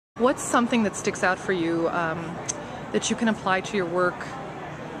What's something that sticks out for you that you can apply to your work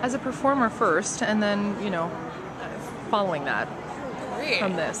as a performer first, and then, following that Great.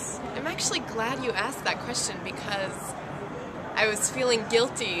 from this? I'm actually glad you asked that question because I was feeling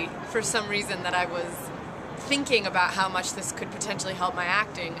guilty for some reason that I was thinking about how much this could potentially help my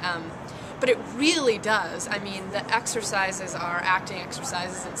acting. But it really does. I mean, the exercises are acting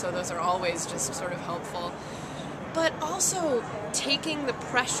exercises, and so those are always just sort of helpful. But also taking the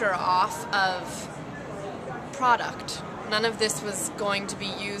pressure off of product. None of this was going to be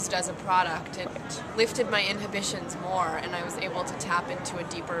used as a product. It lifted my inhibitions more, and I was able to tap into a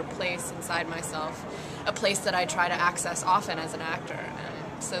deeper place inside myself, a place that I try to access often as an actor.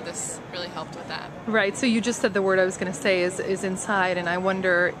 And so this really helped with that. Right, so you just said the word I was going to say is inside, and I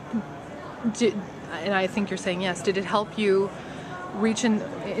wonder, and I think you're saying yes, did it help you reach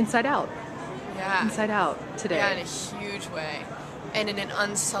inside out? Yeah. Inside out today? Yeah, in a huge way, and in an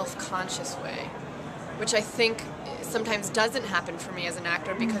unself-conscious way, which I think sometimes doesn't happen for me as an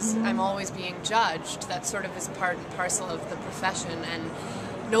actor because I'm always being judged. That sort of is part and parcel of the profession, and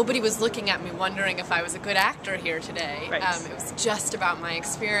nobody was looking at me wondering if I was a good actor here today. Right. It was just about my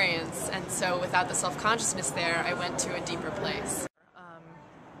experience, and so without the self-consciousness there, I went to a deeper place.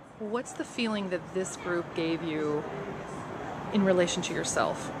 What's the feeling that this group gave you in relation to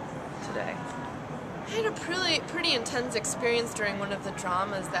yourself today? I had a pretty intense experience during one of the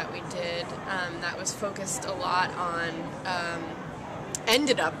dramas that we did that was focused a lot on,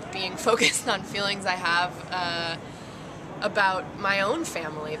 ended up being focused on feelings I have about my own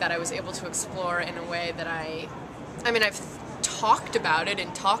family that I was able to explore in a way that I've talked about it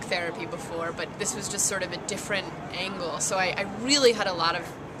in talk therapy before, but this was just sort of a different angle. So I really had a lot of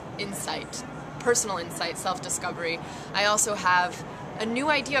insight, personal insight, self-discovery. I also have a new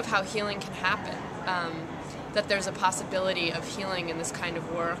idea of how healing can happen. That there's a possibility of healing in this kind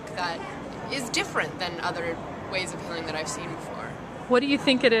of work that is different than other ways of healing that I've seen before. What do you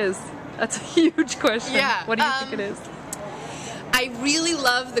think it is? That's a huge question. Yeah. What do you think it is? I really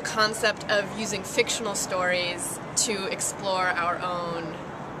love the concept of using fictional stories to explore our own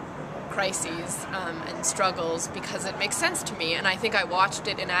crises and struggles because it makes sense to me, and I think I watched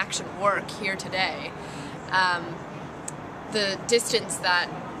it in action work here today. The distance that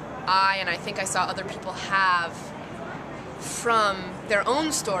and I think I saw other people have from their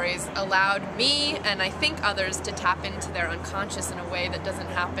own stories allowed me, and I think others, to tap into their unconscious in a way that doesn't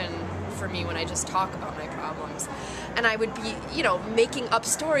happen for me when I just talk about my problems. And I would be, making up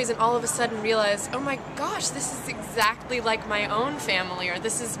stories and all of a sudden realize, oh my gosh, this is exactly like my own family, or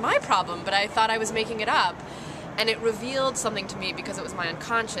this is my problem, but I thought I was making it up. And it revealed something to me because it was my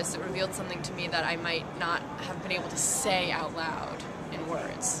unconscious. It revealed something to me that I might not have been able to say out loud in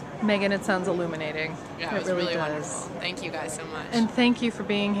words. Megan, it sounds illuminating. Yeah, it was really wonderful. Thank you guys so much. And thank you for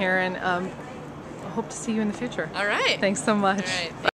being here, and I hope to see you in the future. All right. Thanks so much. All right.